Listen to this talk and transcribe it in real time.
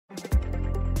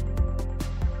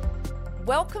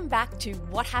Welcome back to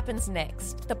What Happens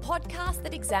Next, the podcast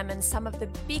that examines some of the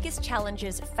biggest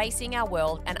challenges facing our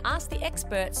world and asks the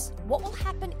experts what will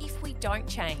happen if we don't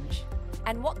change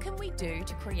and what can we do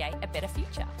to create a better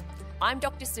future. I'm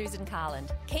Dr. Susan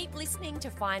Carland. Keep listening to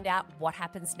find out what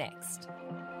happens next.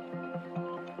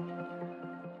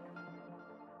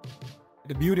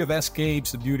 The beauty of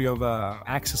escapes, the beauty of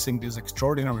accessing these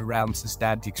extraordinary realms is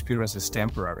that the experience is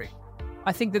temporary.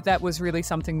 I think that was really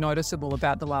something noticeable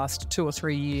about the last 2 or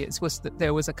 3 years, was that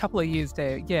there was a couple of years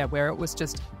there, where it was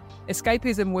just,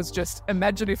 escapism was just,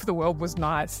 imagine if the world was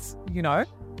nice, you know?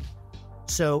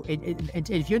 So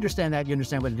if you understand that, you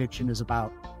understand what addiction is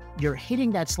about. You're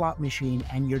hitting that slot machine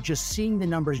and you're just seeing the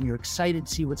numbers and you're excited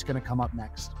to see what's going to come up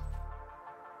next.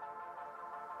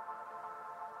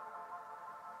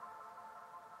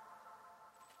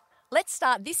 Let's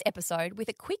start this episode with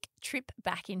a quick trip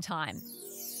back in time.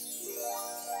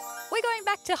 We're going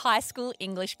back to high school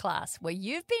English class, where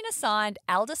you've been assigned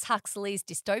Aldous Huxley's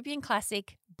dystopian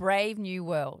classic, Brave New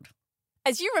World.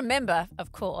 As you remember,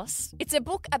 of course, it's a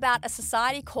book about a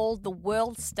society called the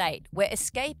World State, where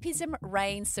escapism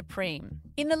reigns supreme.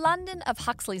 In the London of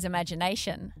Huxley's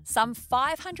imagination, some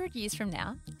 500 years from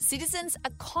now, citizens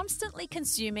are constantly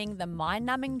consuming the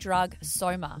mind-numbing drug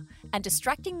Soma and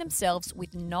distracting themselves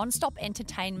with non-stop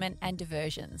entertainment and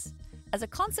diversions. As a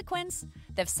consequence,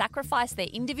 they've sacrificed their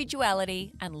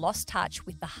individuality and lost touch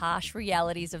with the harsh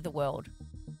realities of the world.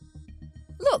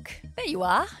 Look, there you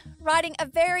are, writing a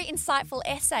very insightful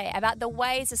essay about the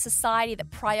ways a society that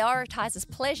prioritises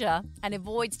pleasure and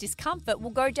avoids discomfort will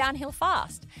go downhill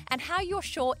fast, and how you're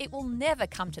sure it will never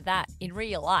come to that in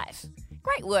real life.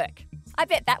 Great work. I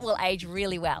bet that will age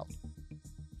really well.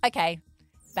 Okay,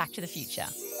 back to the future.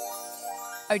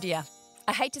 Oh dear,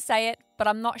 I hate to say it, but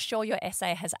I'm not sure your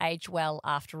essay has aged well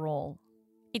after all.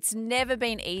 It's never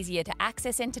been easier to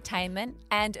access entertainment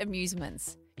and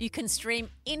amusements. You can stream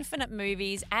infinite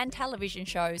movies and television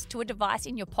shows to a device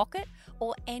in your pocket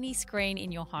or any screen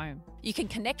in your home. You can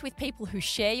connect with people who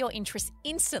share your interests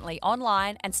instantly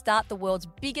online and start the world's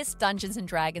biggest Dungeons &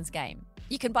 Dragons game.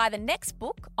 You can buy the next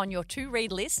book on your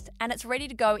to-read list and it's ready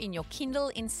to go in your Kindle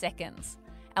in seconds.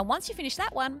 And once you finish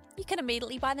that one, you can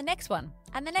immediately buy the next one,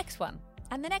 and the next one,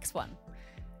 and the next one.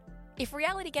 If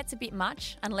reality gets a bit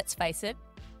much, and let's face it,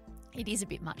 it is a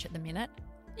bit much at the minute,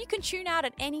 you can tune out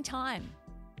at any time.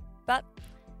 But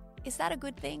is that a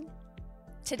good thing?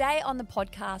 Today on the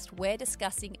podcast, we're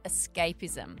discussing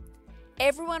escapism.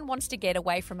 Everyone wants to get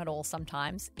away from it all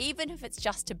sometimes, even if it's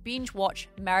just to binge watch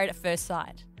Married at First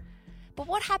Sight. But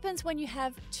what happens when you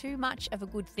have too much of a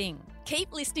good thing?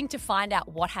 Keep listening to find out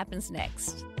what happens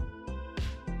next.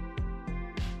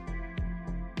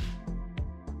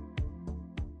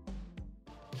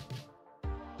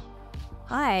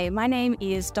 Hi, my name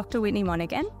is Dr. Whitney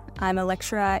Monaghan. I'm a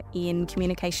lecturer in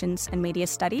Communications and Media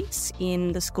Studies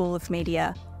in the School of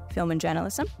Media, Film and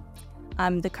Journalism.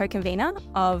 I'm the co-convener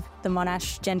of the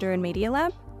Monash Gender and Media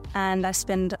Lab, and I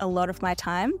spend a lot of my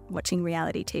time watching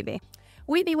reality TV.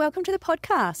 Whitney, welcome to the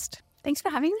podcast. Thanks for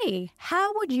having me.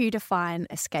 How would you define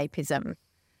escapism?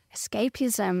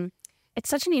 Escapism, it's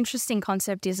such an interesting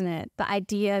concept, isn't it? The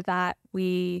idea that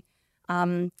we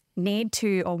need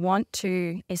to or want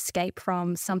to escape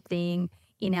from something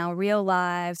in our real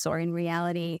lives or in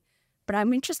reality. But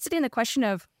I'm interested in the question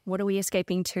of, what are we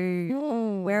escaping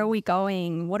to? Where are we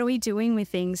going? What are we doing with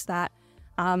things that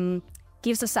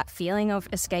gives us that feeling of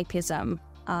escapism?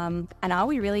 And are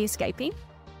we really escaping?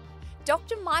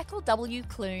 Dr. Michael W.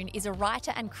 Clune is a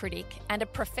writer and critic and a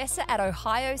professor at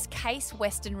Ohio's Case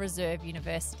Western Reserve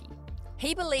University.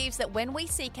 He believes that when we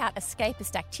seek out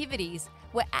escapist activities,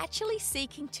 we're actually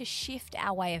seeking to shift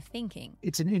our way of thinking.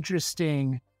 It's an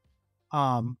interesting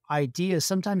idea.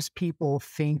 Sometimes people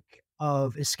think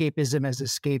of escapism as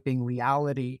escaping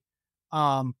reality.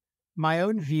 My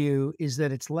own view is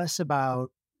that it's less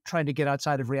about trying to get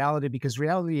outside of reality, because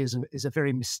reality is a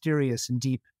very mysterious and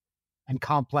deep and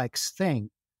complex thing.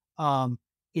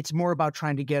 It's more about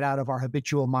trying to get out of our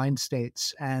habitual mind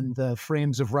states and the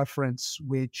frames of reference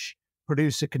which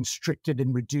produce a constricted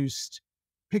and reduced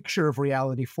picture of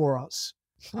reality for us.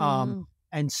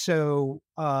 And so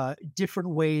different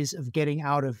ways of getting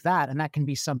out of that, and that can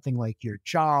be something like your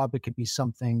job, it could be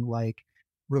something like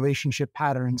relationship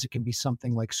patterns, it can be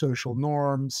something like social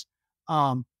norms.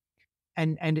 And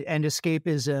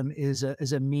escapism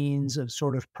is a means of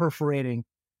sort of perforating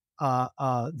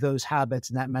those habits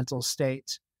and that mental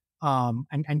state,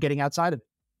 and getting outside of it.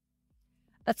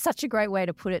 That's such a great way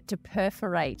to put it, to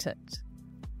perforate it.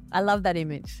 I love that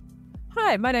image.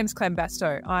 Hi, my name's Clem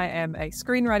Bastow. I am a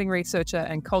screenwriting researcher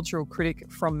and cultural critic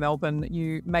from Melbourne.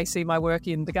 You may see my work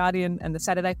in The Guardian and The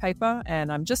Saturday Paper, and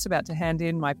I'm just about to hand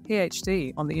in my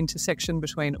PhD on the intersection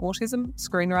between autism,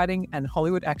 screenwriting, and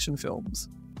Hollywood action films.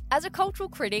 As a cultural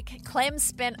critic, Clem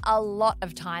spent a lot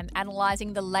of time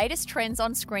analysing the latest trends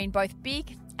on screen, both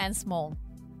big and small.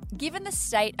 Given the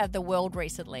state of the world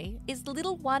recently, it's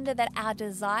little wonder that our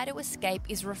desire to escape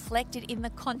is reflected in the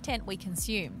content we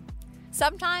consume.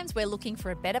 Sometimes we're looking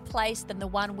for a better place than the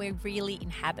one we really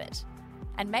inhabit,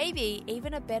 and maybe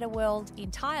even a better world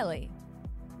entirely.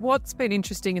 What's been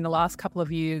interesting in the last couple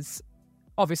of years,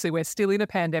 obviously we're still in a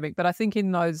pandemic, but I think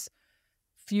in those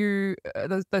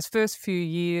first few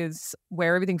years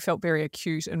where everything felt very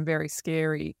acute and very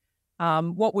scary,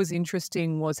 what was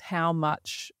interesting was how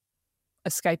much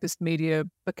escapist media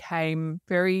became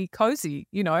very cozy,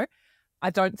 I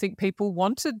don't think people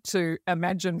wanted to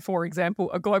imagine, for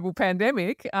example, a global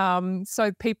pandemic.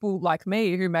 So people like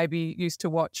me who maybe used to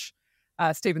watch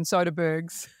Steven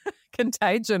Soderbergh's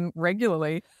Contagion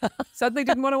regularly suddenly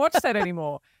didn't want to watch that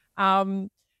anymore. And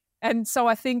so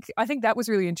I think that was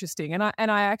really interesting. And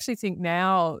I actually think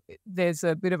now there's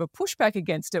a bit of a pushback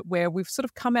against it where we've sort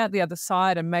of come out the other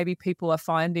side and maybe people are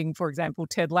finding, for example,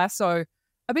 Ted Lasso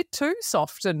a bit too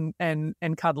soft and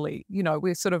cuddly.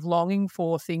 We're sort of longing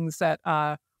for things that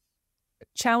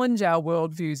challenge our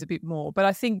worldviews a bit more. But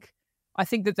I think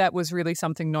that was really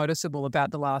something noticeable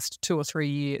about the last 2 or 3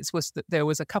 years, was that there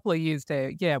was a couple of years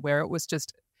there, where it was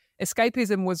just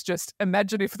escapism was just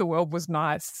imagine if the world was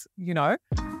nice,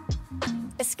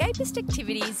 Escapist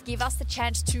activities give us the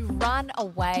chance to run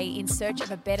away in search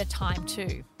of a better time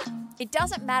too. It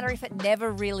doesn't matter if it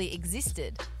never really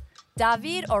existed.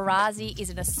 David Orazi is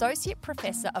an associate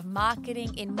professor of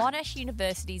marketing in Monash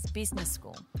University's business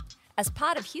school. As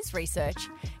part of his research,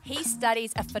 he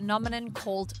studies a phenomenon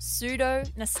called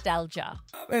pseudo-nostalgia.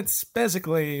 It's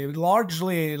basically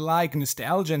largely like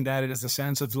nostalgia in that it is a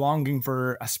sense of longing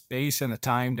for a space and a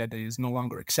time that is no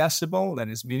longer accessible, that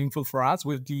is meaningful for us,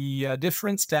 with the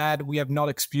difference that we have not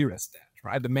experienced that,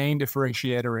 right? The main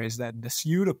differentiator is that the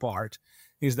pseudo part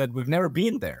is that we've never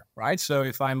been there, right? So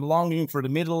if I'm longing for the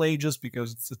Middle Ages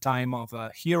because it's a time of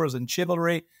heroes and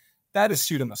chivalry, that is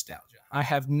pseudo-nostalgia. I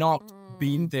have not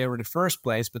been there in the first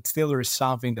place, but still there is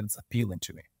something that's appealing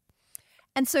to me.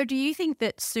 And so do you think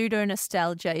that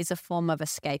pseudo-nostalgia is a form of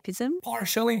escapism?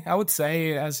 Partially, I would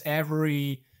say, as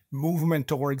every movement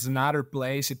towards another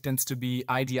place, it tends to be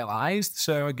idealized.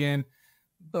 So again,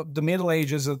 the Middle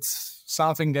Ages, it's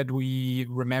something that we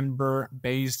remember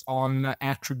based on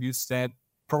attributes that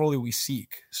probably we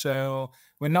seek. So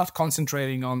we're not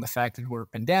concentrating on the fact that we're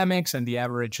pandemics and the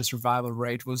average survival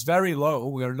rate was very low.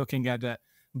 We are looking at the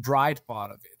bright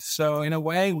part of it. So in a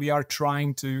way, we are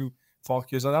trying to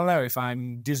focus. I don't know if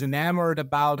I'm disenamored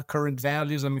about current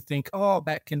values and we think,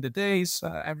 back in the days,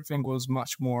 everything was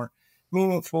much more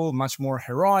meaningful, much more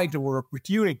heroic. There were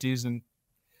opportunities. And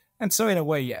so in a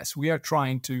way, yes, we are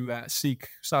trying to seek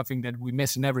something that we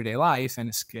miss in everyday life and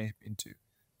escape into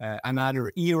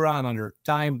another era, another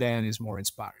time that is more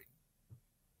inspiring.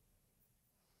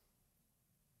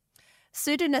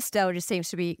 Pseudo-nostalgia seems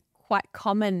to be quite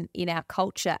common in our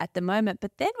culture at the moment.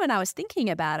 But then when I was thinking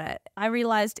about it, I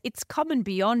realised it's common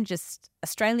beyond just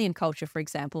Australian culture, for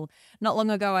example. Not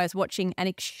long ago, I was watching an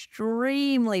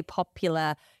extremely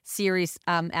popular series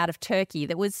out of Turkey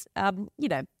that was,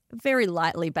 very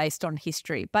lightly based on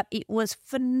history, but it was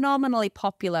phenomenally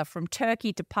popular from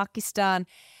Turkey to Pakistan.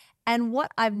 And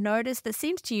what I've noticed that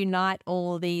seems to unite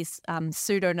all these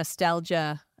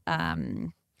pseudo-nostalgia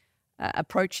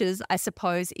approaches, I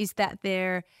suppose, is that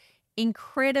they're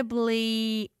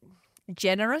incredibly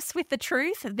generous with the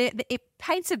truth. It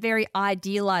paints a very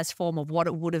idealized form of what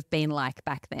it would have been like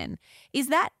back then. Is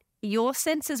that your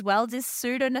sense as well? Does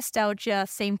pseudo-nostalgia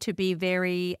seem to be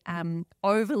very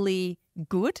overly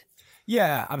good?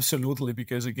 Yeah, absolutely.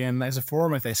 Because again, as a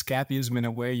form of escapism, in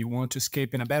a way, you want to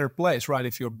escape in a better place, right?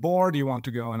 If you're bored, you want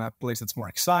to go in a place that's more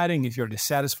exciting. If you're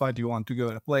dissatisfied, you want to go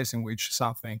to a place in which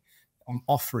something on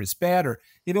offer is better.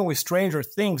 Even with Stranger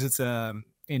Things, it's in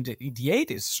the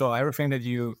 80s. So everything that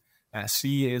you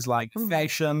see is like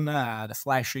fashion, the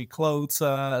flashy clothes,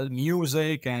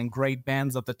 music, and great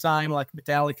bands of the time like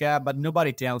Metallica. But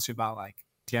nobody tells you about like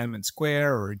Tiananmen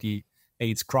Square or the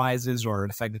AIDS crisis or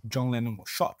the fact that John Lennon was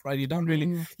shot, right? You don't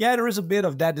really... Yeah, there is a bit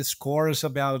of that discourse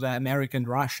about American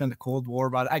Russia and the Cold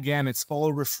War, but again, it's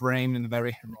all reframed in a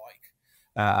very heroic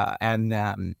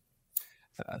and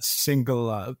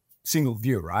single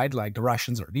view, right? Like the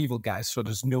Russians are the evil guys, so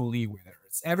there's no leeway there.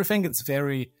 Everything is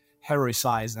very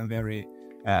heroicized and very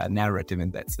narrative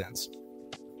in that sense.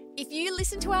 If you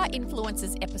listened to our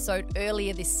Influencers episode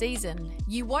earlier this season,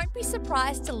 you won't be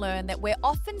surprised to learn that we're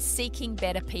often seeking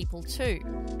better people too,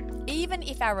 even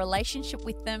if our relationship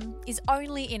with them is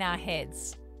only in our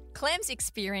heads. Clem's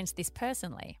experienced this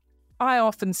personally. I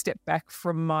often step back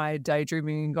from my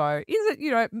daydreaming and go, is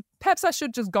it, perhaps I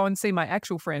should just go and see my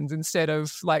actual friends instead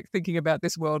of like thinking about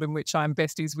this world in which I'm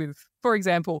besties with, for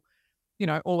example,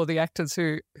 all of the actors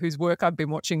whose work I've been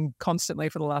watching constantly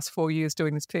for the last 4 years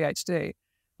doing this PhD.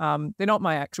 They're not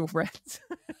my actual friends.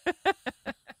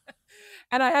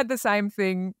 And I had the same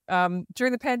thing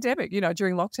during the pandemic.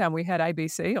 During lockdown, we had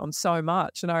ABC on so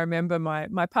much. And I remember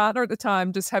my partner at the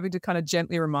time just having to kind of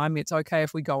gently remind me it's okay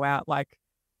if we go out, like,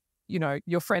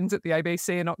 your friends at the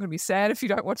ABC are not going to be sad if you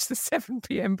don't watch the 7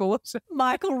 p.m. bulletin.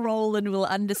 Michael Rowland will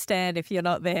understand if you're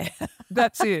not there.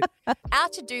 That's it. Our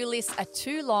to-do lists are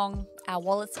too long, our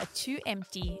wallets are too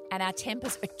empty, and our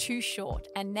tempers are too short.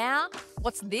 And now,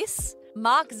 what's this?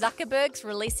 Mark Zuckerberg's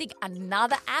releasing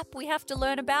another app we have to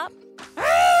learn about?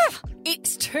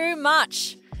 It's too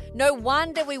much. No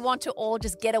wonder we want to all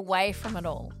just get away from it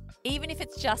all, even if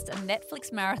it's just a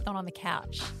Netflix marathon on the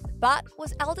couch. But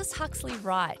was Aldous Huxley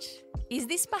right? Is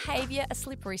this behaviour a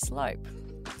slippery slope?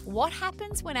 What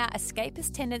happens when our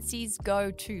escapist tendencies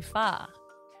go too far?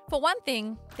 For one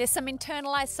thing, there's some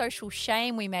internalised social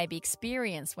shame we maybe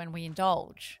experience when we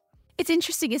indulge. It's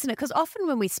interesting, isn't it? Because often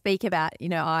when we speak about,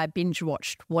 I binge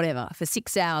watched whatever for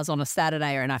 6 hours on a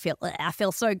Saturday and I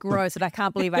feel so gross and I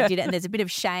can't believe I did it and there's a bit of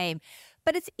shame.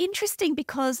 But it's interesting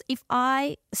because if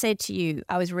I said to you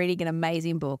I was reading an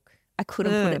amazing book, I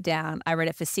couldn't put it down, I read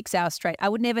it for 6 hours straight, I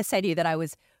would never say to you that I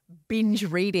was binge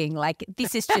reading. Like,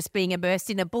 this is just being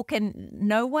immersed in a book, and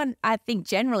no one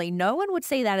would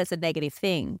see that as a negative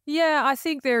thing. Yeah, I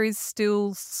think there is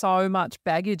still so much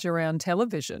baggage around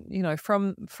television.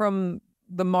 From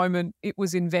the moment it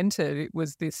was invented, it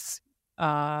was this,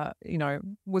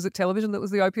 was it television that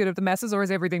was the opiate of the masses, or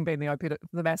has everything been the opiate of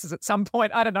the masses at some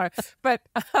point? I don't know. But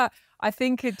I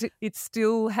think it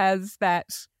still has that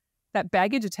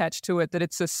baggage attached to it, that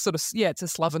it's a sort of, it's a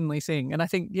slovenly thing. And I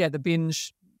think, the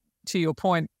binge, to your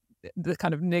point, the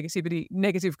kind of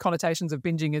negative connotations of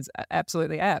binging is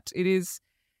absolutely apt. It is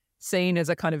seen as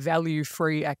a kind of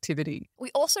value-free activity. We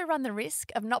also run the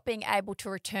risk of not being able to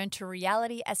return to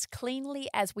reality as cleanly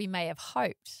as we may have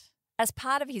hoped. As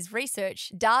part of his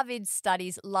research, David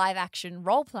studies live-action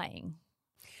role-playing.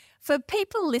 For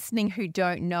people listening who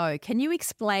don't know, can you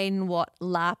explain what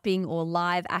LARPing or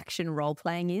live-action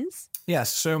role-playing is? Yes,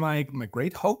 so my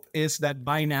great hope is that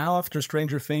by now, after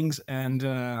Stranger Things and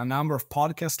a number of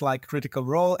podcasts like Critical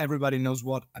Role, everybody knows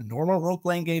what a normal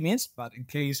role-playing game is. But in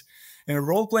a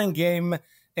role-playing game,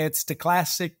 it's the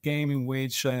classic game in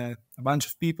which a bunch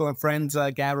of people and friends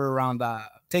gather around a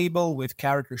table with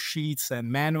character sheets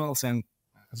and manuals. And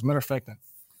as a matter of fact,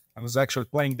 I was actually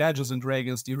playing Dungeons and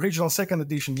Dragons, the original 2nd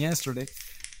edition, yesterday,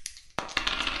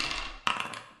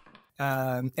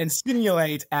 and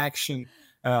simulate action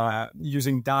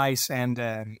using dice and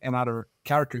other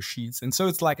character sheets. And so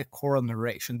it's like a choral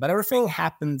narration, but everything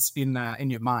happens in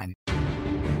your mind.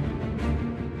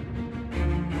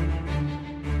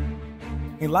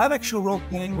 In live action role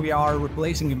playing, we are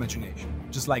replacing imagination,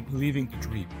 just like living the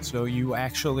dream. So you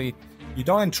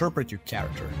don't interpret your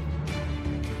character.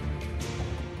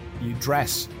 You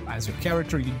dress as your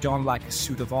character, you don like a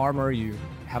suit of armor, you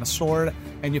have a sword,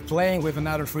 and you're playing with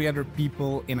another 300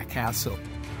 people in a castle.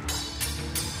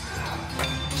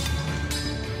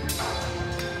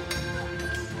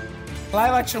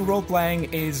 Live-action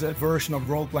role-playing is a version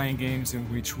of role-playing games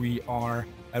in which we are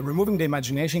removing the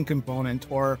imagination component,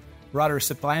 or rather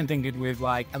supplanting it with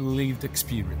like a lived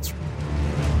experience.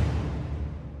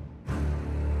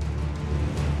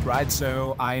 Right,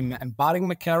 so I'm embodying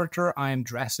my character, I'm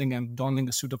dressing and donning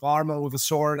a suit of armor with a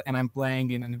sword, and I'm playing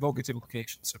in an evocative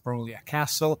location. So probably a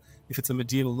castle, if it's a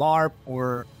medieval LARP,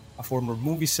 or a former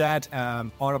movie set.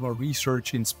 Part of our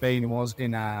research in Spain was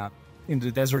in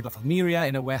the desert of Almeria,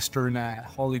 in a Western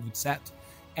Hollywood set.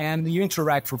 And you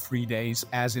interact for 3 days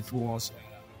as it was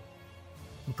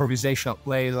improvisational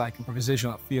play, like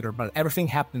improvisational theater, but everything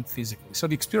happened physically. So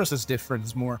the experience is different,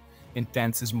 it's more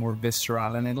intense, is more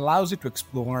visceral, and it allows you to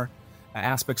explore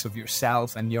aspects of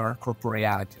yourself and your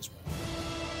corporeality as well.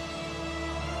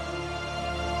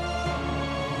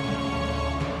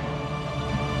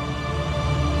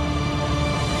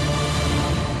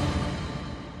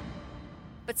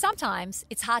 But sometimes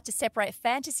it's hard to separate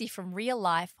fantasy from real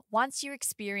life once your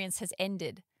experience has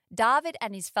ended. David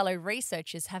and his fellow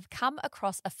researchers have come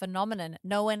across a phenomenon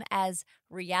known as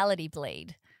reality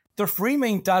bleed. There are 3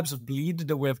 main types of bleed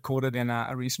that we have quoted in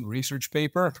a recent research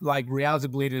paper. Like reality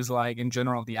bleed is like in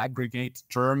general the aggregate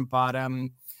term, but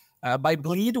By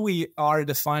bleed, we are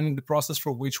defining the process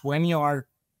for which when you are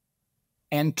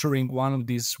entering one of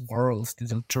these worlds,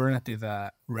 these alternative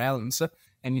realms,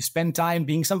 and you spend time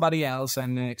being somebody else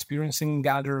and experiencing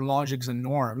other logics and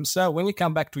norms. So when you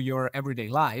come back to your everyday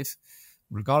life,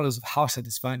 regardless of how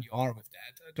satisfied you are with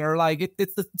that, they're like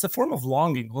it's a form of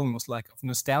longing, almost like of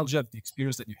nostalgia of the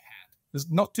experience that you had. It's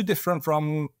not too different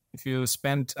from if you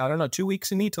spent, 2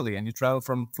 weeks in Italy and you travel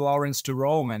from Florence to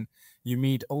Rome and you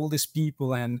meet all these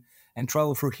people and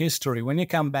travel through history. When you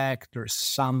come back, there's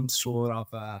some sort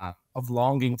of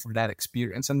longing for that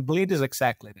experience. And Bleed is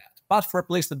exactly that. But for a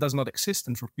place that does not exist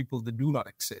and for people that do not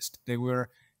exist. They were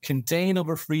contained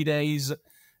over 3 days.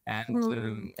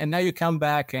 And now you come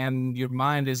back and your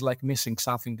mind is like missing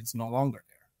something that's no longer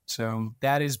there. So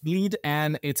that is Bleed,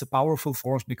 and it's a powerful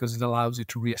force because it allows you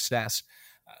to reassess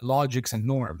logics and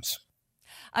norms.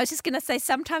 I was just going to say,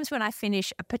 sometimes when I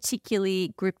finish a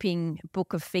particularly gripping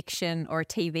book of fiction or a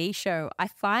TV show, I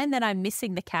find that I'm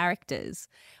missing the characters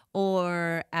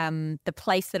or the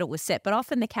place that it was set, but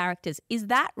often the characters. Is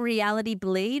that reality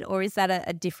bleed, or is that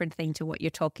a different thing to what you're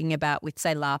talking about with,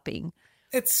 say, LARPing?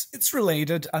 It's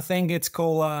related. I think it's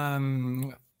called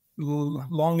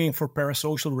longing for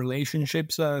parasocial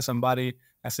relationships. Somebody,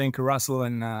 I think Russell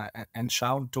and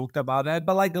Shaun talked about that.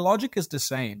 But like the logic is the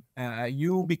same.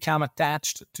 You become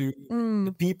attached to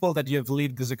the people that you have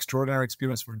lived this extraordinary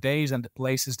experience for days and the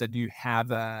places that you have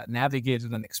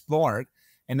navigated and explored.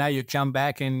 And now you come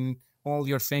back and all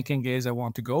you're thinking is, I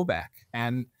want to go back.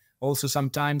 And also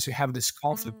sometimes you have this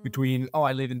conflict between,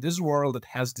 I live in this world that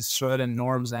has these certain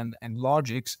norms and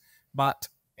logics, but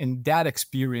in that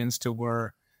experience there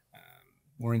were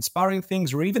more inspiring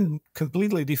things or even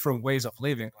completely different ways of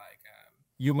living, like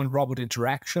human-robot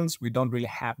interactions. We don't really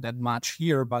have that much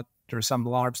here, but there are some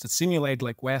LARPs that simulate,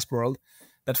 like Westworld,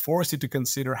 that force you to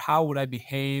consider how would I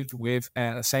behave with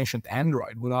a sentient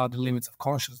android without the limits of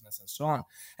consciousness and so on.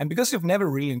 And because you've never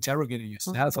really interrogated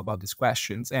yourself about these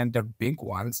questions, and they're big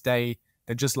ones, they're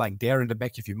just like there in the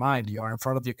back of your mind. You are in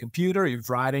front of your computer, you're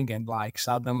writing, and like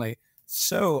suddenly,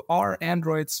 so are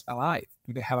androids alive?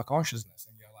 Do they have a consciousness?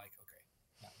 And you're like,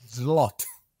 okay, this is a lot.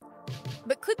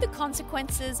 But could the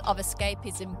consequences of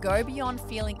escapism go beyond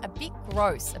feeling a bit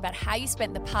gross about how you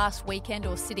spent the past weekend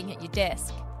or sitting at your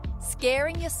desk?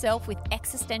 Scaring yourself with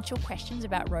existential questions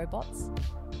about robots?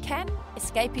 Can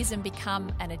escapism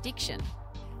become an addiction?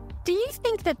 Do you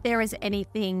think that there is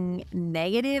anything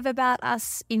negative about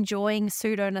us enjoying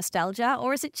pseudo-nostalgia?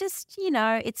 Or is it just,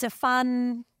 it's a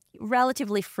fun,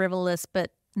 relatively frivolous, but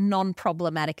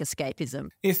non-problematic escapism?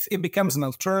 If it becomes an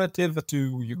alternative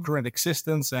to your current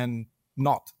existence and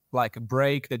not like a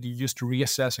break that you use to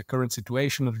reassess a current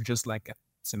situation or just like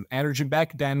some energy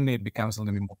back, then it becomes a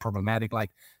little bit more problematic. Like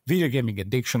video gaming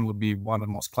addiction would be one of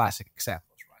the most classic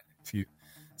examples, right? If you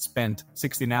spend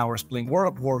 16 hours playing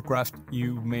World of Warcraft,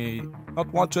 you may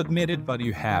not want to admit it, but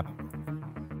you have.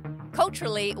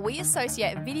 Culturally, we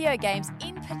associate video games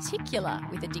in particular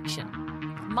with addiction.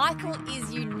 Michael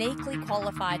is uniquely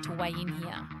qualified to weigh in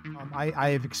here. I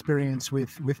have experience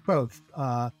with both.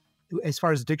 As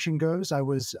far as addiction goes, I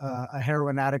was a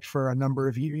heroin addict for a number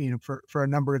of for a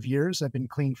number of years. I've been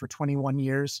clean for 21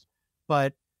 years,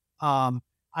 but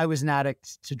I was an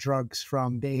addict to drugs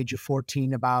from the age of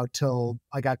 14 about till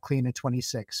I got clean at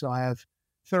 26. So I have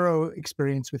thorough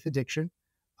experience with addiction.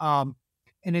 And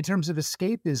in terms of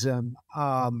escapism,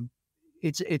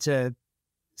 it's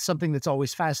something that's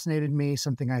always fascinated me.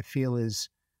 Something I feel is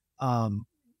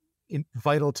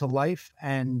vital to life,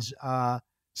 and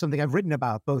something I've written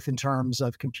about, both in terms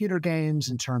of computer games,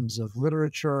 in terms of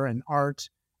literature and art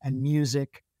and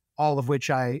music, all of which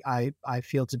I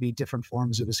feel to be different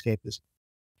forms of escapism.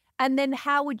 And then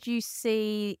how would you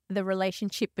see the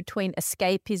relationship between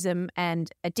escapism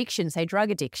and addiction, say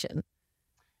drug addiction?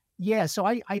 Yeah, so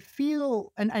I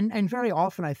feel, and very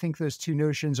often I think those two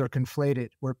notions are conflated,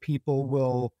 where people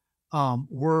will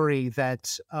worry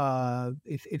that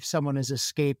if someone is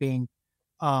escaping,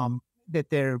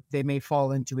 that they may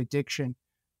fall into addiction.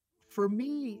 For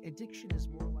me, addiction is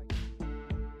more like...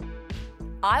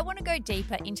 I want to go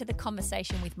deeper into the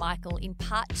conversation with Michael in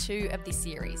part 2 of this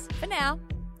series. For now,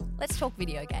 let's talk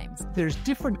video games. There's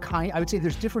different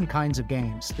kinds of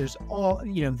games. There's all,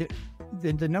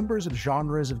 the numbers of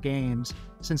genres of games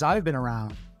since I've been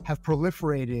around have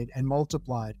proliferated and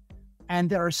multiplied. And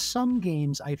there are some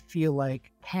games I feel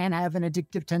like can have an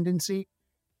addictive tendency.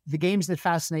 The games that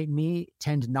fascinate me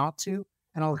tend not to,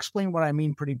 and I'll explain what I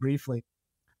mean pretty briefly.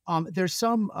 There's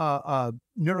some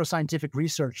neuroscientific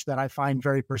research that I find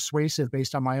very persuasive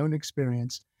based on my own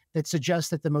experience that suggests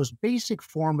that the most basic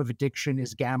form of addiction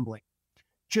is gambling.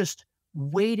 Just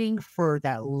waiting for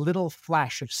that little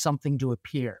flash of something to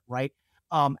appear, right?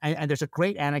 And there's a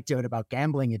great anecdote about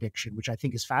gambling addiction, which I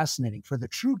think is fascinating. For the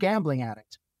true gambling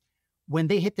addict, when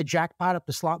they hit the jackpot at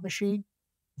the slot machine,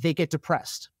 they get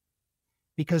depressed.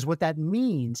 Because what that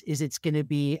means is it's going to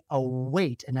be a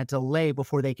wait and a delay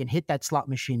before they can hit that slot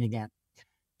machine again.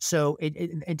 So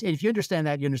if you understand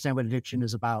that, you understand what addiction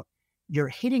is about. You're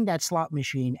hitting that slot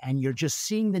machine and you're just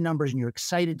seeing the numbers and you're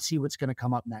excited to see what's going to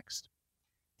come up next.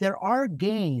 There are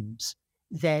games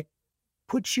that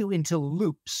put you into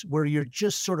loops where you're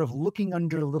just sort of looking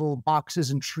under little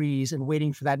boxes and trees and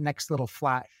waiting for that next little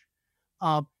flash.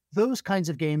 Those kinds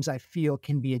of games I feel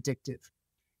can be addictive.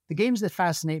 The games that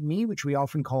fascinate me, which we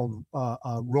often call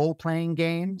role-playing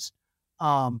games,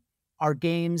 are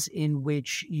games in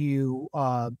which you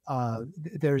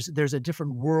there's a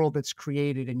different world that's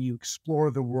created and you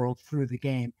explore the world through the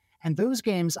game. And those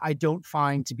games I don't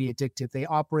find to be addictive. They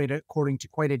operate according to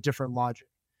quite a different logic.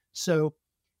 So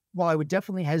while I would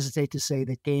definitely hesitate to say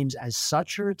that games as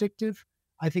such are addictive,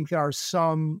 I think there are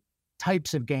some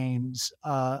types of games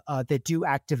that do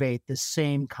activate the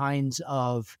same kinds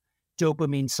of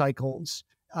dopamine cycles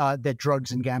that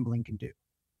drugs and gambling can do.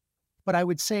 But I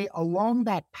would say along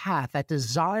that path, that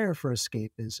desire for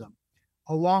escapism,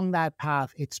 along that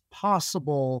path, it's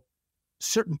possible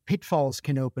certain pitfalls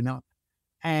can open up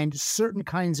and certain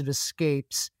kinds of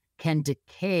escapes can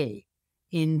decay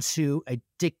into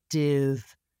addictive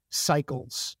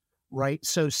cycles, right?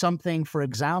 So something, for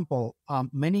example,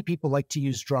 many people like to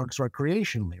use drugs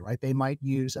recreationally, right? They might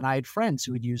use, and I had friends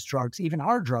who would use drugs, even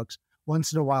hard drugs,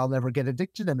 once in a while, never get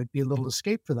addicted to them. It'd be a little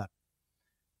escape for them.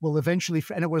 Well, eventually,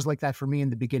 and it was like that for me in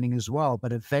the beginning as well,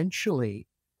 but eventually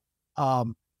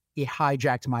it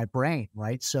hijacked my brain,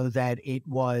 right? So that it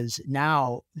was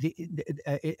now,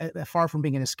 far from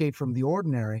being an escape from the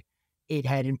ordinary, it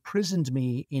had imprisoned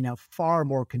me in a far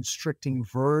more constricting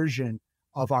version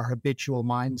of our habitual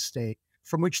mind state,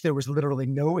 from which there was literally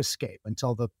no escape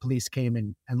until the police came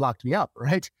in and locked me up,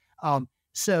 right?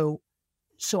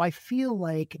 So I feel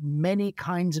like many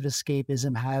kinds of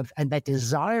escapism have, and that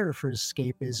desire for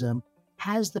escapism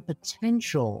has the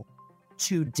potential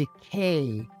to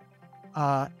decay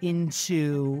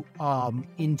into an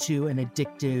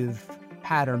addictive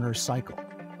pattern or cycle.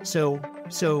 So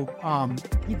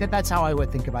that's how I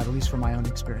would think about it, at least from my own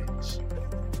experience.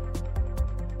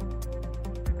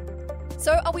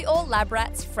 So are we all lab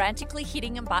rats frantically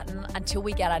hitting a button until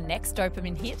we get our next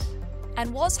dopamine hit?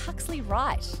 And was Huxley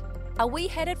right? Are we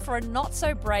headed for a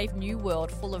not-so-brave new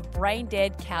world full of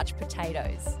brain-dead couch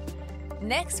potatoes?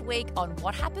 Next week on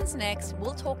What Happens Next,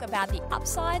 we'll talk about the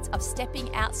upsides of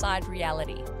stepping outside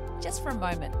reality. Just for a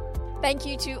moment. Thank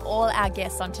you to all our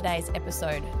guests on today's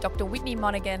episode, Dr. Whitney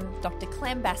Monaghan, Dr.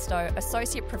 Clem Bastow,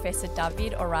 Associate Professor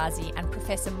David Orazi, and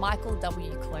Professor Michael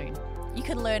W. Clune. You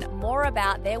can learn more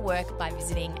about their work by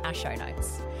visiting our show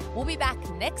notes. We'll be back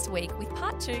next week with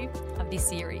part 2 of this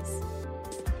series.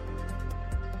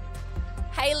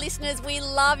 Hey listeners, we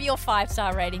love your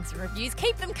 5-star ratings and reviews.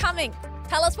 Keep them coming.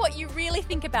 Tell us what you really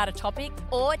think about a topic,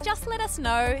 or just let us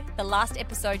know the last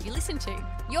episode you listened to.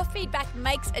 Your feedback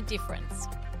makes a difference.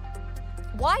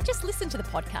 Why just listen to the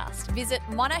podcast? Visit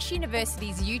Monash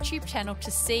University's YouTube channel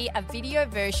to see a video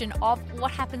version of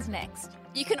What Happens Next.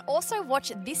 You can also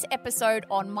watch this episode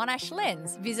on Monash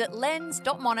Lens. Visit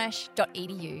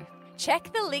lens.monash.edu.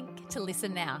 Check the link to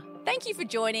listen now. Thank you for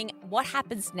joining What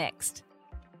Happens Next.